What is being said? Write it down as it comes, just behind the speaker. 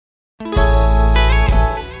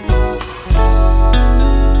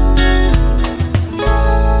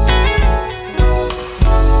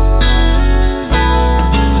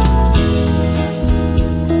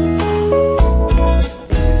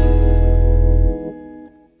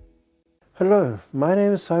Hello, my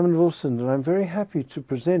name is Simon Vulfsons and I'm very happy to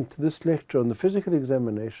present this lecture on the physical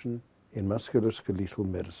examination in musculoskeletal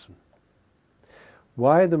medicine.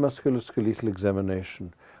 Why the musculoskeletal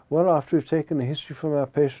examination? Well, after we've taken a history from our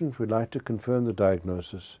patient, we'd like to confirm the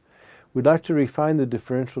diagnosis. We'd like to refine the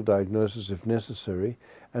differential diagnosis if necessary,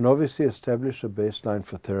 and obviously establish a baseline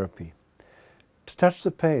for therapy. To touch the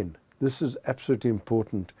pain, this is absolutely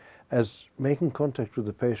important, as making contact with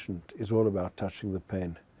the patient is all about touching the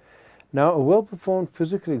pain. Now, a well-performed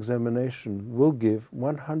physical examination will give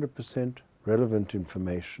 100% relevant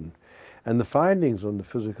information, and the findings on the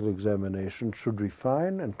physical examination should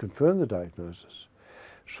refine and confirm the diagnosis,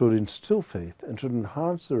 should instill faith, and should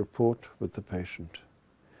enhance the report with the patient.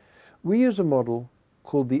 We use a model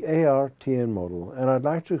called the ARTN model, and I'd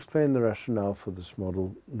like to explain the rationale for this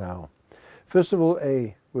model now. First of all,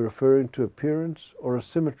 A, we're referring to appearance or a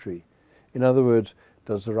symmetry. In other words,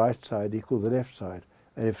 does the right side equal the left side?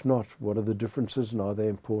 And if not, what are the differences and are they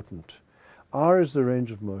important? R is the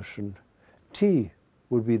range of motion. T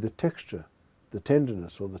would be the texture, the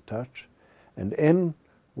tenderness or the touch. And N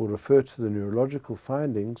will refer to the neurological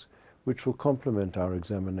findings which will complement our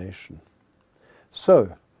examination.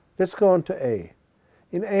 So, let's go on to A.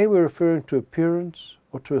 In A, we're referring to appearance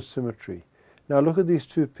or to a symmetry. Now look at these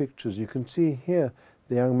two pictures. You can see here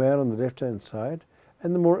the young man on the left-hand side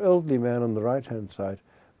and the more elderly man on the right-hand side.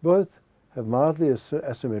 Both have mildly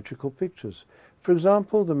asymmetrical pictures. For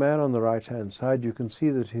example, the man on the right-hand side, you can see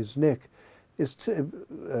that his neck is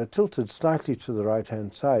tilted slightly to the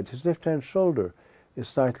right-hand side. His left-hand shoulder is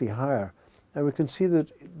slightly higher. And we can see that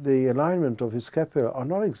the alignment of his scapula are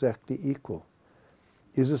not exactly equal.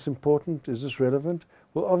 Is this important? Is this relevant?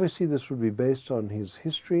 Well, obviously this would be based on his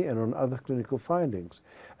history and on other clinical findings.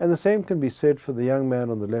 And the same can be said for the young man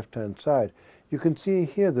on the left-hand side. You can see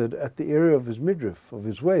here that at the area of his midriff, of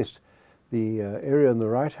his waist, the area on the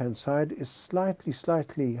right-hand side is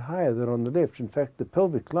slightly higher than on the left. In fact, the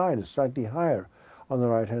pelvic line is slightly higher on the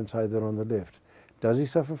right-hand side than on the left. Does he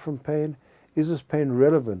suffer from pain? Is this pain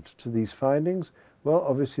relevant to these findings? Well,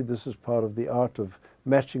 obviously this is part of the art of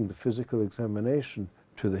matching the physical examination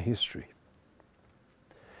to the history.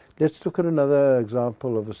 Let's look at another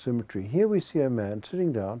example of a symmetry. Here we see a man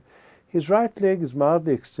sitting down. His right leg is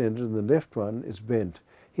mildly extended and the left one is bent.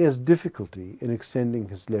 He has difficulty in extending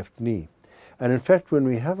his left knee. And in fact, when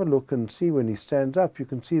we have a look and see when he stands up, you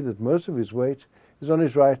can see that most of his weight is on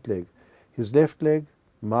his right leg. His left leg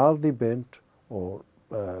mildly bent or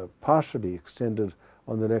partially extended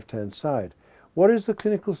on the left-hand side. What is the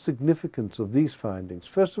clinical significance of these findings?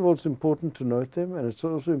 First of all, it's important to note them, and it's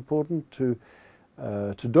also important to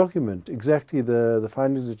document exactly the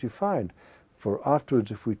findings that you find. For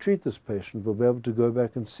afterwards, if we treat this patient, we'll be able to go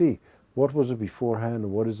back and see what was it beforehand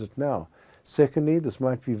and what is it now. Secondly, this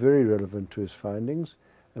might be very relevant to his findings.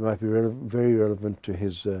 It might be very relevant to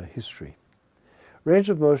his history. Range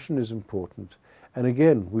of motion is important. And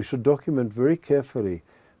again, we should document very carefully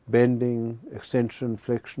bending, extension,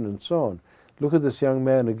 flexion, and so on. Look at this young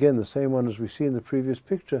man, again, the same one as we see in the previous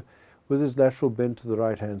picture, with his lateral bend to the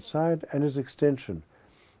right-hand side and his extension.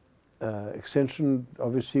 Extension,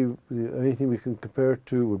 obviously, the only thing we can compare it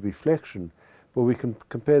to would be flexion, but we can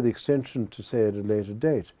compare the extension to, say, at a later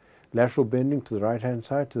date. Lateral bending to the right-hand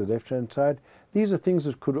side, to the left-hand side. These are things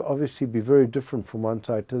that could obviously be very different from one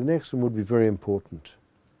side to the next and would be very important.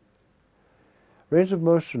 Range of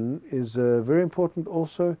motion is very important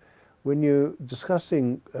also when you're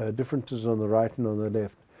discussing differences on the right and on the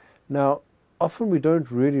left. Now, often we don't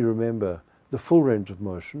really remember the full range of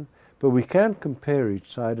motion, but we can compare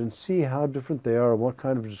each side and see how different they are and what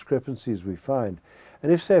kind of discrepancies we find.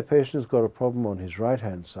 And if, say, a patient has got a problem on his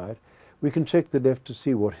right-hand side, we can check the left to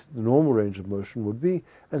see what the normal range of motion would be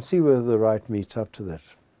and see whether the right meets up to that.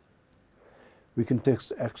 We can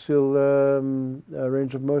test axial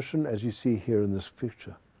range of motion, as you see here in this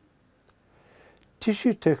picture.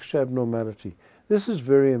 Tissue texture abnormality. This is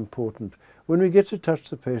very important. When we get to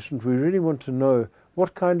touch the patient, we really want to know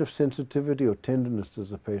what kind of sensitivity or tenderness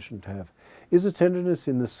does the patient have. Is the tenderness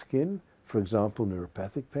in the skin, for example,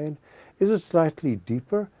 neuropathic pain? Is it slightly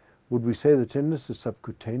deeper? Would we say the tenderness is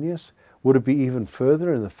subcutaneous? Would it be even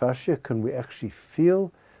further in the fascia? Can we actually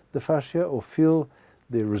feel the fascia or feel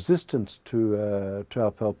the resistance to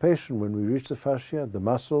our palpation when we reach the fascia, the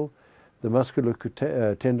muscle, the muscular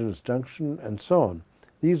tendinous junction, and so on?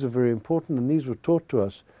 These are very important, and these were taught to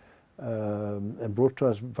us and brought to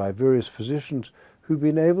us by various physicians who've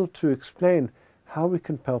been able to explain how we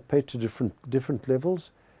can palpate to different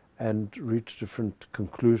levels and reach different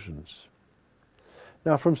conclusions.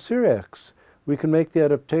 Now, from Syriacs, we can make the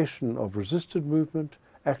adaptation of resisted movement,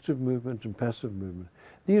 active movement, and passive movement.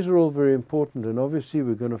 These are all very important, and obviously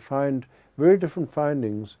we're going to find very different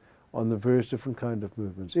findings on the various different kind of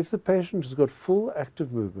movements. If the patient has got full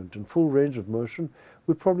active movement and full range of motion,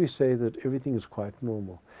 we'd probably say that everything is quite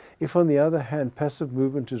normal. If, on the other hand, passive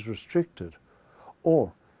movement is restricted,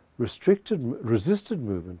 or resisted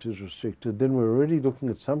movement is restricted, then we're already looking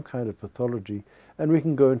at some kind of pathology, and we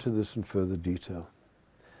can go into this in further detail.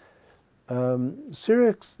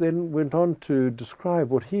 Cyriax then went on to describe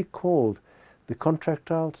what he called the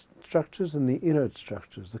contractile structures and the inert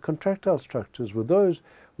structures. The contractile structures were those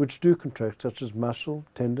which do contract, such as muscle,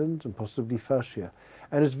 tendons, and possibly fascia.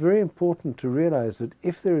 And it's very important to realize that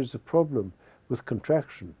if there is a problem with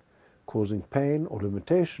contraction causing pain or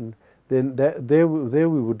limitation, then there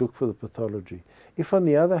we would look for the pathology. If, on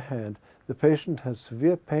the other hand, the patient has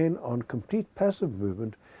severe pain on complete passive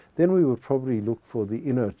movement, then we would probably look for the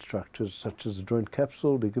inert structures, such as the joint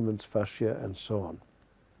capsule, ligaments, fascia, and so on.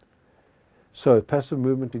 So passive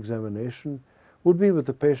movement examination would be with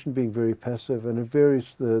the patient being very passive, and it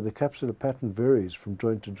varies, the capsular pattern varies from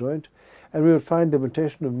joint to joint, and we would find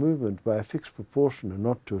limitation of movement by a fixed proportion and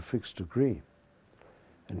not to a fixed degree.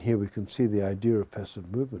 And here we can see the idea of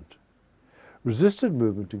passive movement. Resisted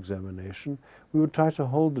movement examination, we would try to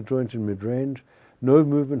hold the joint in mid-range, no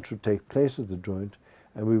movement should take place at the joint,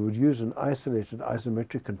 and we would use an isolated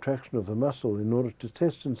isometric contraction of the muscle in order to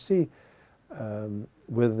test and see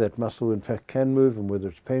whether that muscle in fact can move and whether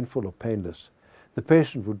it's painful or painless. The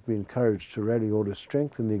patient would be encouraged to rally all his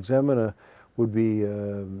strength, and the examiner would be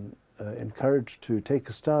encouraged to take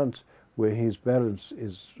a stance where his balance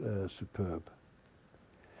is superb.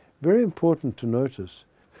 Very important to notice,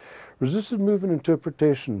 resisted movement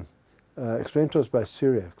interpretation explained to us by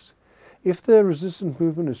Cyriax. If the resistant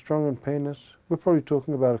movement is strong and painless, we're probably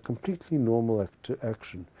talking about a completely normal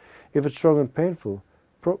action. If it's strong and painful,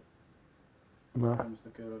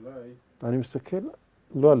 אני מסתכל,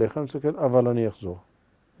 לא עליך, אני מסתכל, אבל אני אחזור.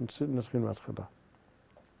 נתחיל מההתחלה.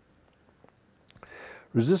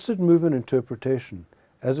 Resisted movement interpretation,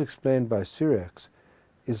 as explained by Cyriax,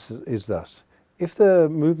 is thus. If the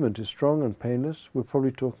movement is strong and painless, we're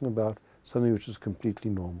probably talking about something which is completely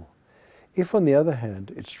normal. If, on the other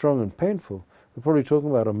hand, it's strong and painful, we're probably talking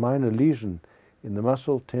about a minor lesion in the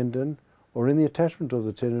muscle, tendon, or in the attachment of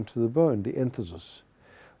the tendon to the bone, the enthesis.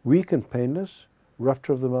 Weak and painless,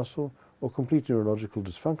 rupture of the muscle, or complete neurological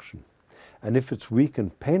dysfunction. And if it's weak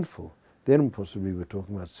and painful, then possibly we're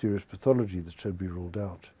talking about serious pathology that should be ruled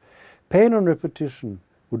out. Pain on repetition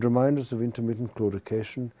would remind us of intermittent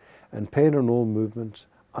claudication, and pain on all movements.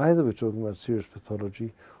 Either we're talking about serious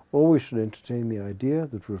pathology, or we should entertain the idea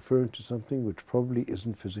that we're referring to something which probably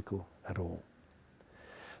isn't physical at all.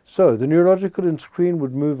 So the neurological and screen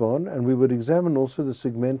would move on, and we would examine also the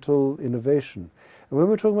segmental innervation. And when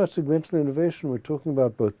we're talking about segmental innervation, we're talking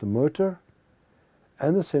about both the motor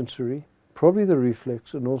and the sensory, probably the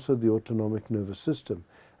reflex, and also the autonomic nervous system,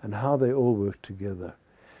 and how they all work together.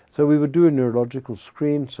 So we would do a neurological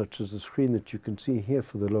screen, such as the screen that you can see here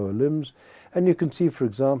for the lower limbs, and you can see, for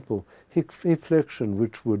example, hip flexion,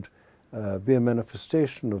 which would be a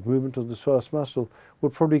manifestation of movement of the psoas muscle,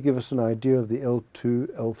 would probably give us an idea of the L2,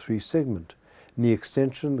 L3 segment. Knee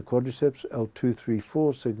extension, the quadriceps, L2, 3,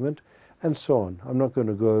 4 segment, and so on. I'm not going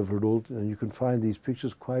to go over it all, and you can find these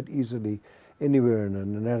pictures quite easily anywhere in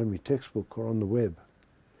an anatomy textbook or on the web.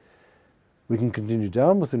 We can continue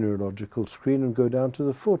down with the neurological screen and go down to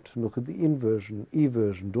the foot and look at the inversion,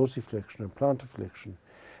 eversion, dorsiflexion, and plantarflexion.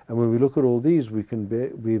 And when we look at all these, we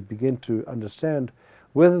begin to understand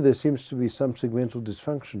whether there seems to be some segmental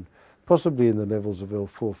dysfunction, possibly in the levels of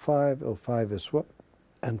L4-5, L5-S1,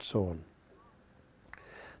 and so on.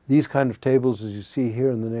 These kind of tables, as you see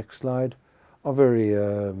here in the next slide, are very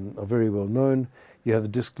well known. You have the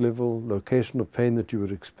disc level, location of pain that you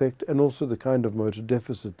would expect, and also the kind of motor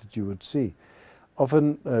deficit that you would see.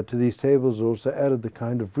 Often to these tables are also added the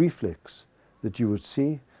kind of reflex that you would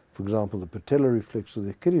see, for example, the patellar reflex or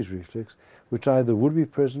the Achilles reflex, which either would be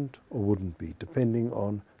present or wouldn't be, depending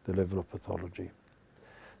on the level of pathology.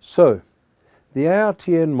 So, the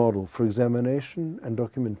ARTN model for examination and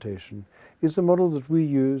documentation is the model that we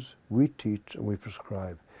use, we teach, and we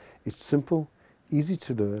prescribe. It's simple, easy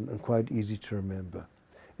to learn, and quite easy to remember.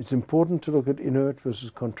 It's important to look at inert versus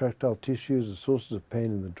contractile tissues as sources of pain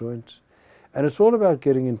in the joints, and it's all about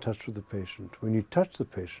getting in touch with the patient. When you touch the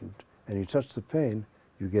patient and you touch the pain,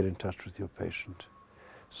 you get in touch with your patient.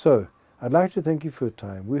 So, I'd like to thank you for your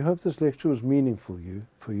time. We hope this lecture was meaningful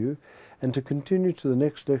for you, and to continue to the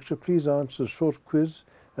next lecture, please answer a short quiz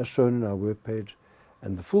as shown in our webpage,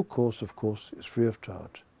 and the full course, of course, is free of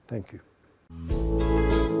charge. Thank you.